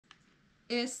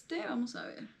Vamos a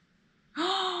ver.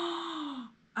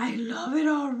 I love it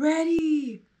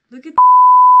already. Look at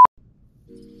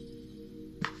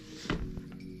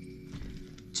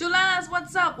Chulas,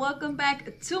 what's up? Welcome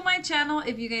back to my channel.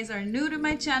 If you guys are new to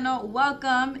my channel,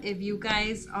 welcome. If you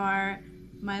guys are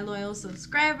my loyal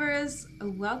subscribers,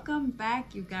 welcome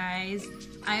back, you guys.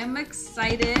 I am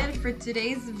excited for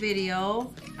today's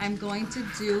video. I'm going to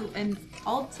do an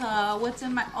Ulta. What's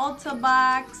in my Ulta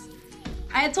box?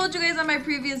 I had told you guys on my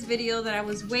previous video that I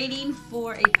was waiting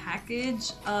for a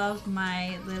package of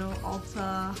my little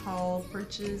Ulta haul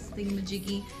purchase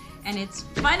thingamajiggy, and it's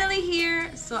finally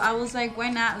here. So I was like,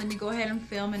 why not? Let me go ahead and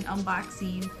film an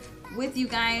unboxing with you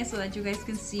guys so that you guys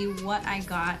can see what I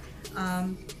got.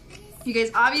 You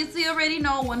guys obviously already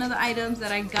know one of the items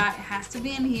that I got has to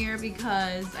be in here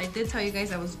because I did tell you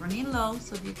guys I was running low.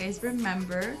 So if you guys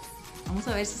remember, vamos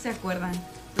a ver si se acuerdan.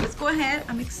 Let's go ahead.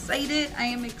 I'm excited. I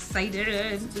am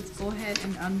excited. Let's go ahead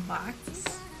and unbox.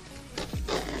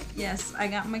 Yes, I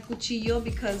got my cuchillo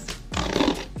because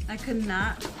I could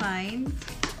not find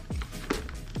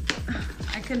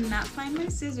my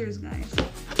scissors, guys.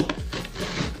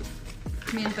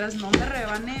 Mientras no me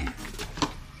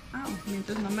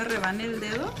rebane el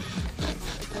dedo,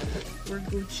 we're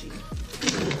Gucci.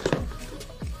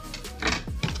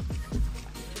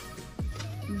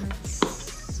 Let's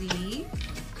see.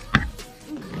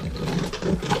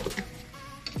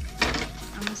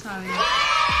 Vamos a ver.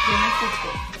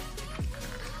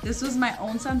 This was my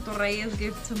own Santo Reyes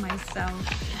gift to myself.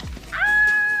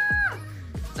 Ah!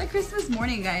 It's like Christmas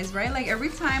morning, guys, right? Like every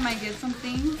time I get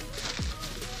something,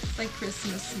 it's like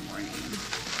Christmas morning.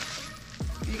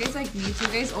 You guys like me too?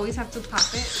 You guys always have to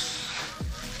pop it.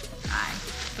 Ay,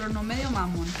 pero no medio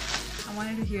mamón. I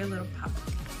wanted to hear a little pop.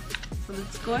 So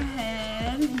let's go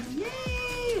ahead.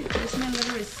 Yay! Here's my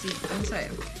little receipt. Vamos a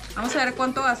ver. Vamos a ver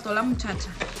cuánto gastó la muchacha.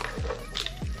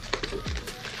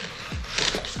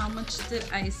 How much did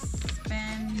I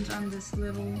spend on this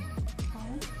little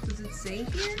haul? Does it say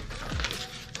here?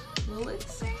 Will it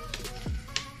say?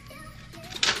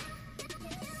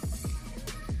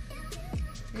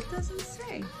 It doesn't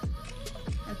say.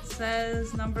 It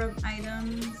says number of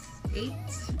items, 8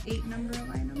 number of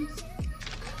items.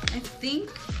 I think,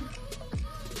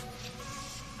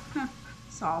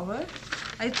 solid.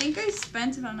 I think I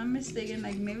spent, if I'm not mistaken,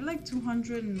 like maybe like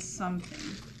 200 and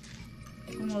something.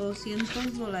 Como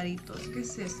 $200. ¿Qué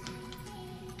es esto?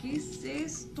 ¿Qué es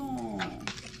esto?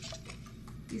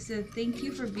 He said, thank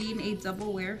you for being a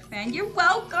double wear fan. You're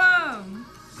welcome!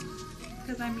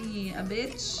 Because I mean, a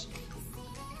bitch.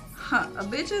 A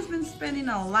bitch has been spending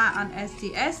a lot on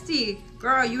ST. ST,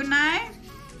 girl, you and I,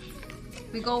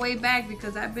 we go way back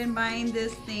because I've been buying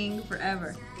this thing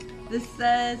forever. This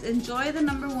says, enjoy the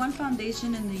 #1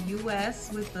 foundation in the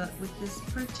US with this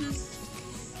purchase.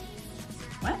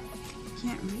 What? I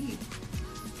can't read.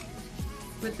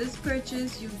 With this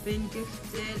purchase, you've been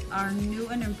gifted our new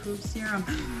and improved serum.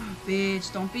 Bitch,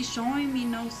 don't be showing me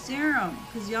no serum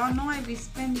because y'all know I be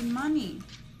spending money.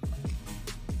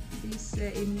 These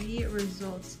immediate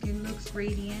results. Skin looks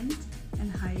radiant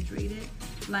and hydrated.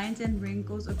 Lines and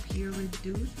wrinkles appear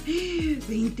reduced.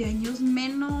 20 años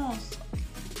menos.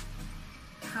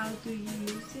 How do you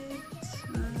use it?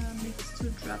 Mix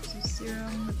 2 drops of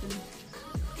serum with the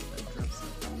drops of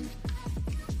foam.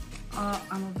 Oh,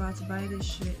 I'm about to buy this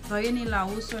shit. Todavía ni la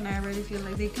uso and I already feel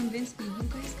like they convinced me. You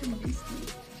guys convinced me.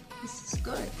 This is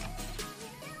good.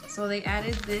 So they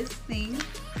added this thing.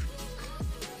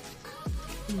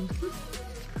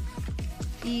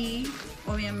 Y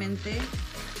obviamente,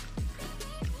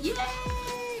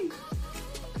 yay!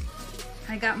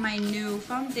 I got my new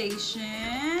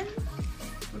foundation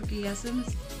porque ya se me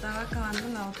estaba acabando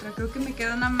la otra. Creo que me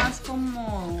queda nada más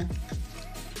como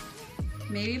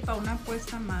maybe para una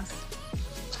puesta más.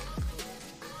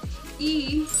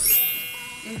 Y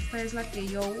esta es la que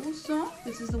yo uso.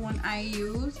 This is the one I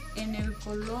use en el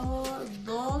color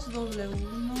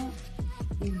 2W1.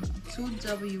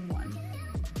 2W1.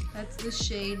 That's the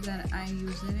shade that I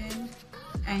use it in.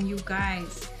 And you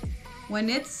guys, when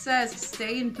it says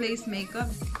stay in place makeup,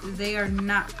 they are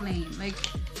not playing. Like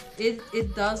it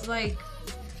does like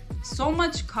so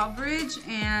much coverage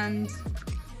and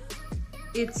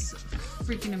it's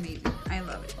freaking amazing. I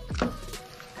love it.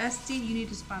 ST, you need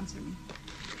to sponsor me.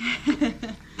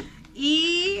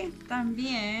 Y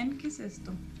también, ¿qué es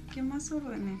esto? ¿Qué más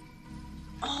ordené?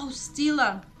 Oh,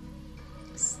 Stila.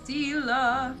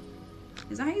 Stila.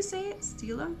 Is that how you say it?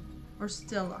 Stila? Or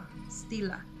Stilla?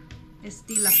 Stila.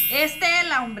 Estila.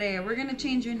 Estela, hombre. We're gonna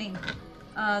change your name.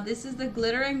 This is the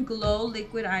Glitter and Glow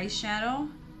Liquid Eyeshadow.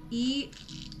 Y,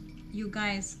 you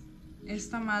guys,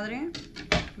 esta madre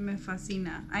Me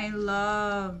fascina. I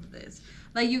love this.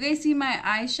 Like, you guys see my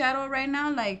eyeshadow right now?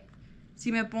 Like,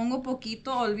 si me pongo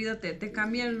poquito, olvídate. Te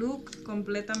cambia el look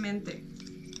completamente.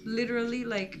 Literally,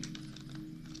 like...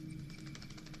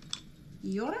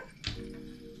 ¿Y ahora?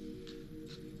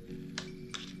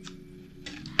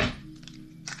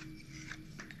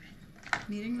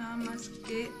 Miren nada más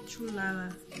qué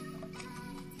chulada.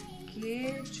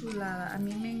 Qué chulada. A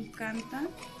mí me encanta,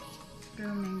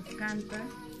 pero me encanta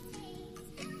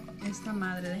esta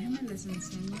madre. Déjenme les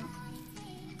enseño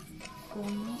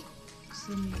cómo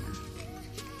se mira.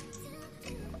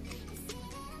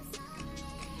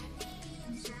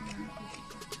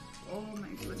 Oh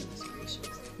my goodness gracious.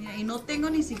 Mira, y no tengo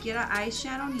ni siquiera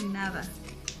eyeshadow ni nada.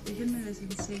 Déjenme les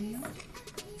enseño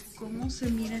cómo se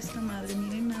mira esta madre.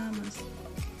 Miren nada más.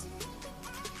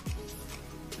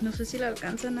 No sé si la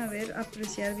alcanzan a ver,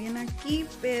 apreciar bien aquí,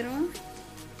 pero...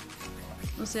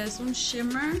 O sea, es un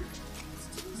shimmer.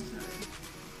 Vamos a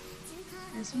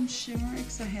ver. Es un shimmer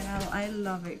exagerado. I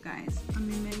love it, guys. A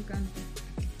mí me encanta.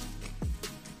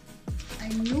 I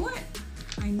knew it.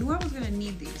 I knew I was gonna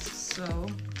need these, so...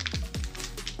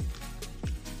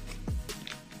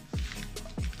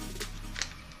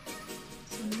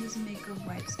 Son mis makeup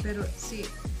wipes, pero sí.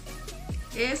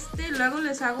 Luego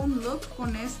les hago un look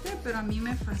con pero a mí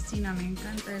me fascina, me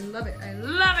encanta. I love it, I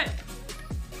love it.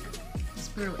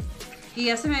 Espero. Y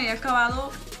ya se me había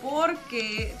acabado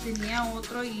porque tenía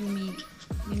otro y mi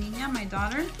niña, my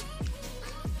daughter,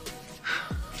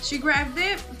 she grabbed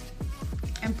it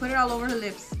and put it all over her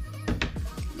lips.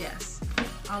 Yes,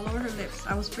 all over her lips.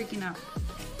 I was freaking out.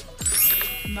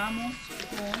 Vamos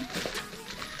con...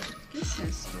 ¿Qué es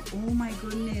esto? Oh my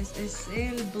goodness, es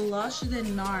el blush de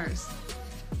NARS.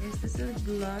 Este es el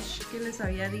blush que les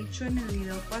había dicho en el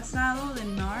video pasado de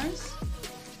NARS.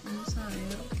 Vamos a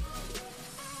ver.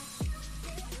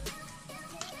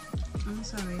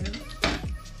 Vamos a ver.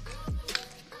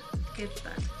 ¿Qué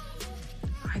tal?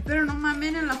 Ay, pero no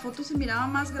mamen, en la foto se miraba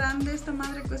más grande. Esta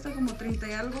madre cuesta como 30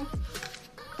 y algo.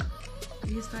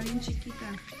 Y está bien chiquita.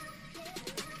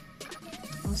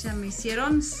 O sea, me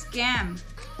hicieron scam.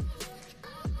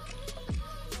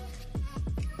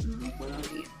 No lo puedo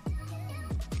abrir.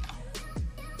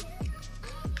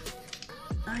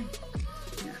 Ay,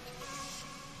 yeah.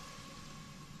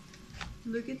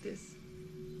 Look at this.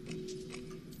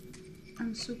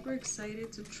 I'm super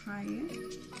excited to try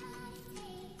it.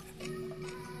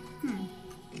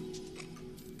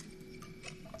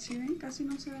 Si ven, casi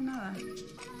no se ve nada.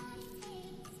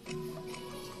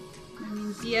 Me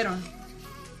mintieron.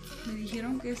 Me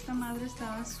dijeron que esta madre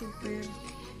estaba super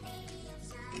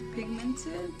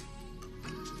pigmented.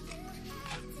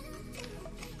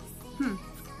 I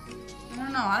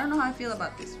don't know how I feel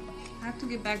about this one. I have to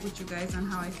get back with you guys on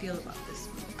how I feel about this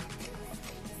one.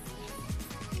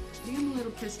 I think I'm a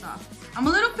little pissed off. I'm a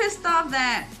little pissed off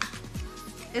that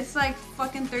it's like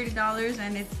fucking $30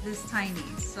 and it's this tiny.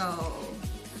 So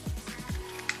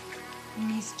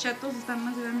mis chetos están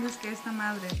más grandes que esta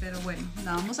madre, pero bueno,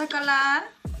 la vamos a calar.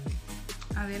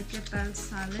 A ver qué tal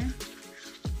sale.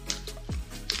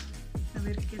 A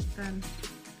ver qué tal.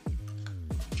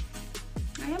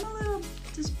 I am a little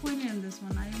disappointed in this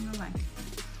one, I ain't gonna lie.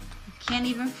 I can't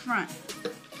even front.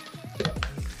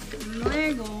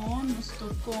 Luego nos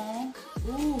tocó...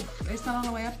 esta no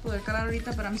la voy a poder calar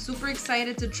ahorita, pero I'm super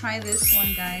excited to try this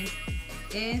one, guys.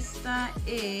 Esta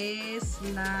es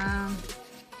la...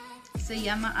 Se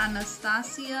llama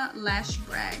Anastasia Lash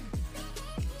Brag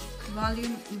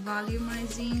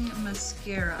Volumizing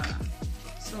Mascara.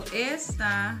 So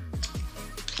esta...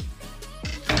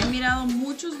 He mirado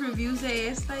muchos reviews de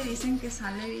esta y dicen que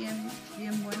sale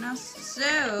bien buena.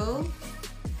 So,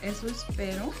 eso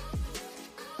espero.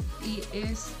 Y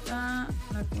esta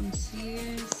la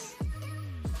consigues.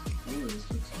 This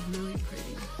looks really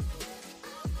pretty.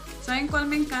 ¿Saben cuál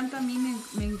me encanta? A mí me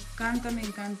encanta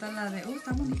la de...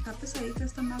 está bonita, está pesadita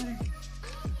esta madre.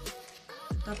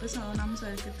 Está pesadona, vamos a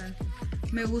ver qué tal.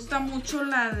 Me gusta mucho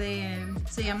la de...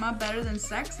 Se llama Better Than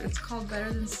Sex. It's called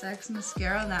Better Than Sex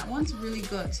Mascara. That one's really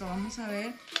good. So vamos a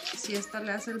ver si esta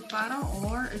le hace el paro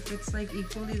or if it's like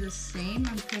equally the same.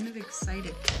 I'm kind of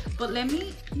excited. But let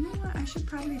me... You know what? I should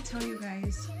probably tell you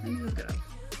guys. Let me look it up.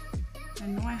 I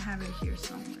know I have it here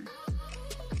somewhere.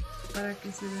 Para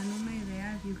que se den una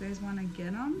idea if you guys want to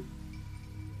get them.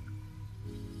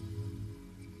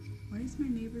 Why is my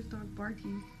neighbor's dog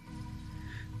barking?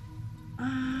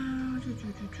 Vamos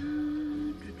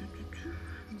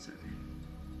a ver.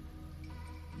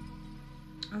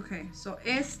 Ok, so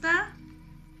esta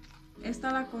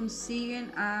la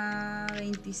consiguen a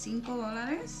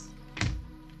 $25.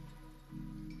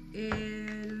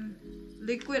 El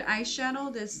Liquid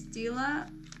Eyeshadow de Stila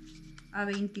a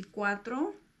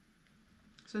 24.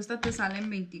 So esta te sale en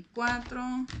 24.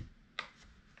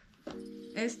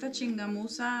 Esta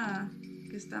chingamusa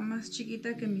que está más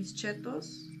chiquita que mis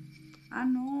chetos. Ah,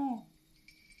 no.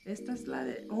 Esta es la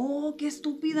de... Oh, qué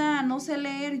estúpida. No sé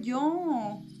leer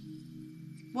yo.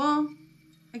 Well,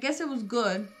 I guess it was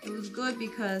good. It was good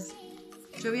because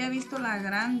yo había visto la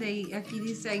grande y aquí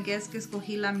dice, I guess que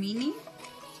escogí la mini.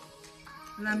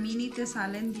 La mini te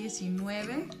sale en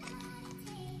 19.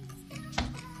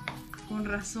 Con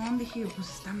razón dije, pues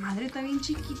esta madre está bien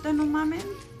chiquita, no mamen.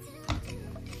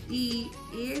 Y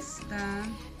esta,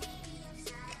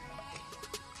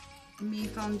 mi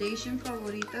foundation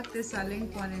favorita, te sale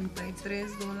en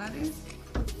 $43.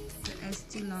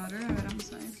 Estee Lauder, a ver,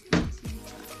 vamos a ver.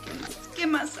 ¿Qué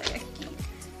más hay aquí?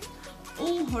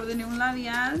 Ordené un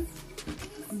labial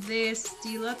de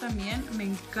Stila también. Me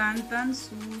encantan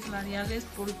sus labiales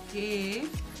porque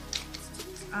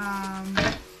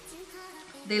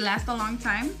they last a long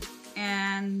time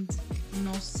and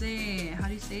no se, how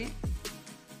do you say it?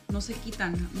 No se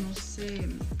quitan, no se.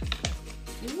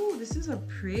 Ooh, this is a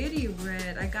pretty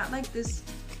red. I got like this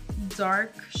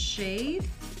dark shade.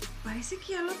 Parece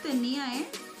que ya lo tenía,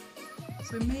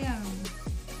 Soy media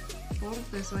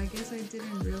torpe, so I guess I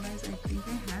didn't realize. I think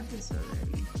I had this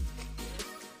already.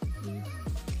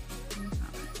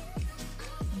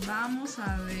 Vamos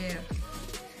a ver.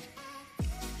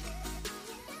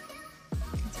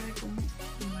 No sé cómo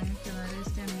me va a quedar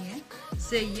este a mí,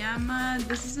 Se llama,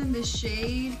 this is in the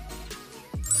shade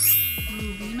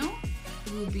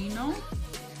Rubino.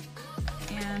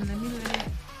 And let me let it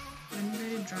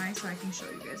dry so I can show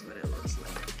you guys what it looks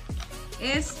like.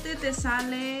 Este te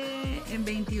sale en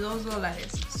 $22.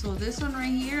 So this one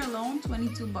right here alone,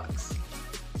 $22.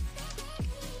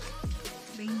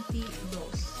 22.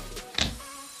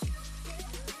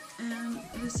 And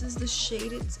this is the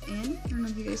shade it's in. I don't know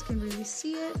if you guys can really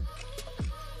see it.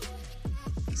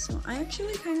 So I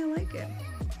actually kind of like it.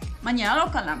 Mañana lo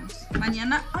calamos.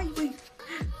 Mañana, ay, wait.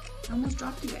 I almost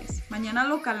dropped you guys. Mañana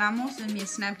lo calamos en mi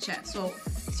Snapchat. So,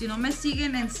 si no me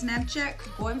siguen en Snapchat,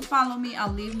 go and follow me.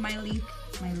 I'll leave my link.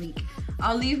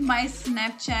 I'll leave my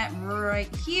Snapchat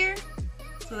right here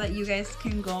so that you guys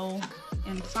can go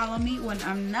and follow me. When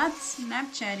I'm not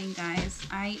Snapchatting, guys,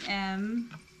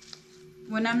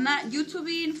 when I'm not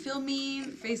YouTubing,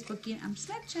 filming, Facebooking, I'm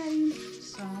Snapchatting.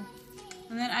 So,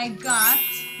 and then I got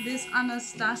this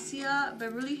Anastasia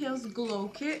Beverly Hills Glow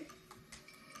Kit.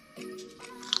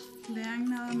 Vean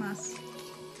nada más.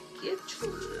 Qué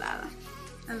chulada.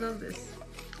 I love this.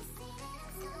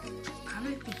 A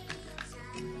ver, a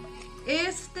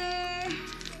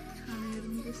ver,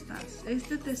 ¿dónde estás?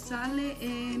 Este te sale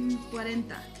en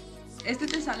 40. Este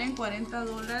te sale en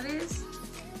 $40.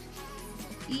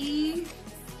 Y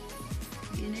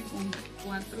viene con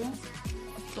 4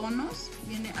 tonos.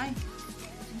 Viene, ay,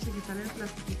 vamos a quitarle el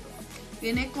plastiquito.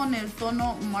 Viene con el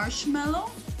tono Marshmallow.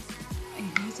 Ay,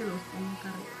 se los pongo acá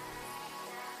arriba.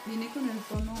 Viene con el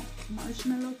tono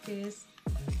Marshmallow, que es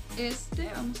este.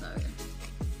 Vamos a ver.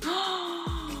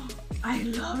 Oh, I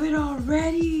love it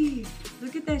already.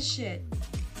 Look at that shit.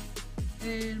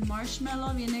 El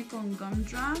Marshmallow viene con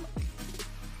Gumdrop.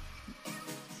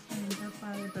 Está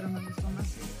padre, pero me gustó más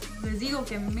este. Les digo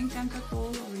que a mí me encanta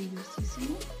todo lo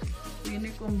brillosísimo.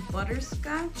 Viene con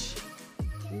Butterscotch.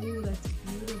 Ooh, that's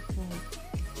beautiful.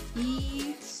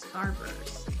 Y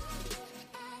Starburst.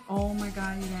 Oh my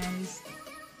god, you guys.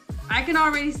 I can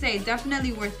already say,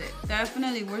 definitely worth it.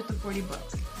 Definitely worth the $40.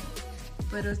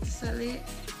 Pero este sale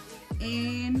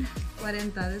en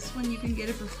 40. This one you can get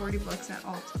it for $40 at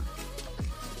Ulta.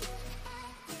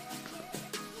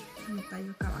 El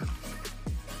tallo acá abajo.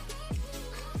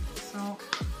 So,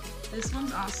 this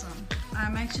one's awesome.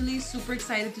 I'm actually super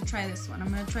excited to try this one. I'm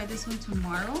gonna try this one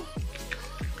tomorrow.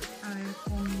 A ver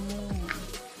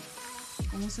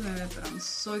cómo se me ve, pero I'm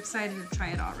so excited to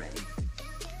try it already.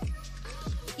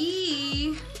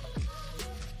 Y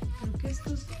creo que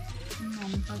estos, no,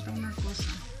 me falta una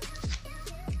cosa.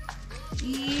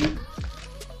 Y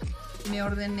me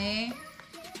ordené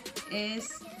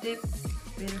este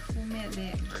perfume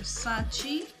de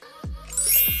Versace.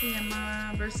 Se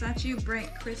llama Versace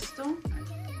Bright Crystal.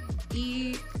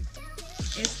 Y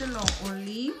este lo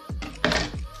olí.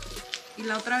 Y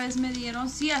la otra vez me dieron,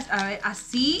 sí, a ver,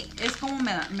 así es como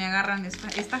me agarran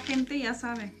esta gente, ya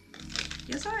sabe.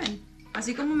 Ya saben.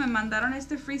 Así como me mandaron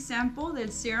este free sample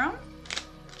del serum.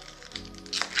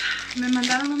 Me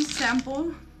mandaron un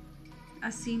sample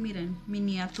así, miren,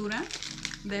 miniatura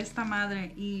de esta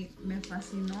madre y me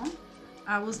fascinó.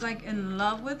 I was like in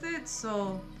love with it,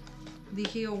 so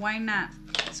dije, why not?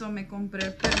 So me compré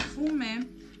el perfume.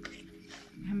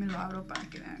 Déjenme lo abro para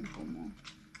que vean cómo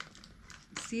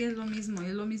Sí, es lo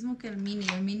mismo que el mini.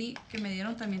 El mini que me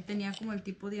dieron también tenía como el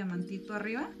tipo diamantito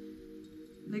arriba.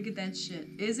 Look at that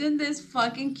shit. Isn't this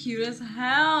fucking cute as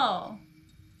hell?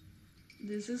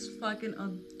 This is fucking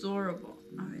adorable.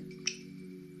 A ver.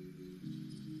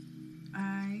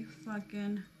 I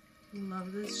fucking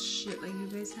love this shit. Like, you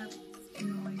guys have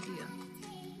no idea.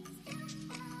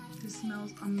 This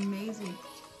smells amazing.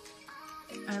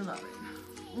 I love it.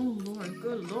 Oh, Lord.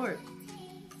 Good Lord.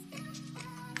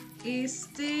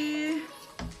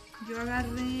 Yo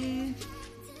agarré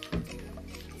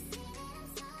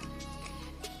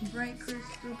Bright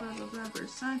Crystal, blah, blah, blah,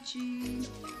 Versace.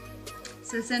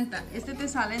 60. Este te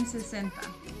sale en 60.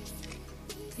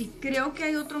 Y creo que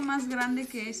hay otro más grande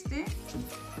que este.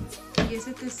 Y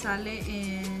ese te sale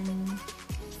en...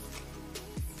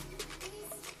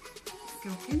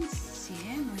 creo que en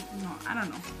 100. No, I don't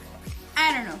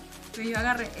know. Pero yo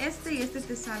agarré este y este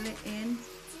te sale en...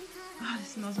 oh,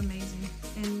 this smells amazing.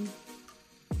 En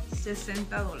 $60.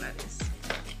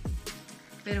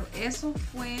 Pero eso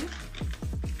fue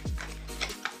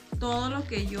todo lo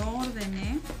que yo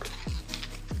ordené.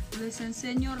 Les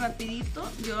enseño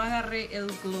rapidito. Yo agarré el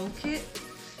Glow Kit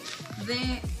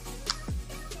de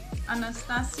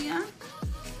Anastasia.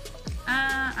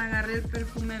 Agarré el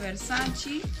perfume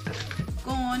Versace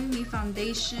con mi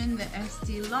foundation de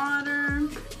Estee Lauder.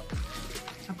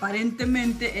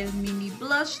 Aparentemente el mini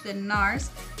blush de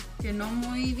NARS, que no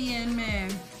muy bien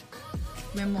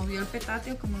me movió el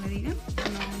petate, o como le digan.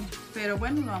 No, pero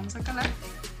bueno, lo vamos a calar.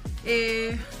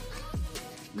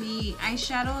 Mi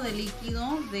eyeshadow de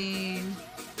líquido de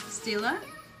Stila,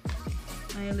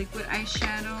 liquid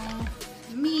eyeshadow.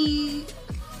 Mi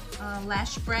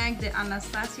lash brag de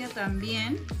Anastasia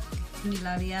también. Mi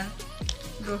labial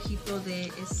rojito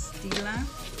de Stila,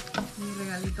 mi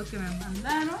regalito que me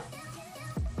mandaron.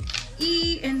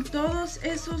 Y en todos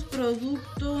esos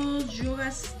productos yo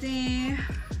gasté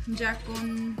ya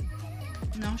con...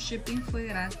 no, shipping fue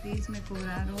gratis. Me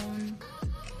cobraron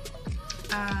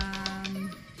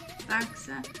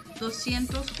taxa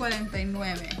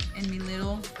 $249 en mi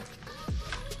little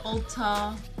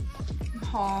Ulta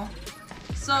haul.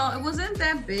 So it wasn't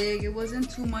that big. It wasn't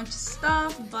too much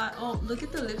stuff. But oh, look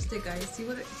at the lipstick, guys. See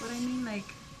what I mean? Like,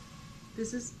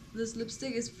 this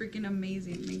lipstick is freaking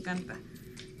amazing. Me encanta.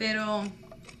 Pero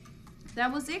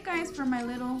that was it, guys, for my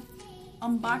little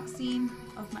unboxing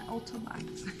of my Ulta box.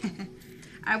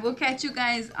 I will catch you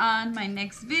guys on my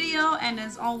next video. And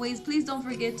as always, please don't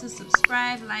forget to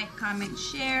subscribe, like, comment,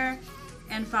 share,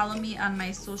 and follow me on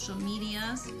my social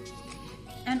medias.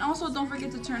 And also don't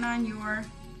forget to turn on your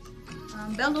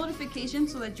bell notification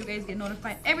so that you guys get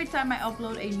notified every time I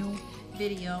upload a new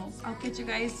video. I'll catch you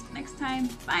guys next time.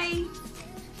 Bye!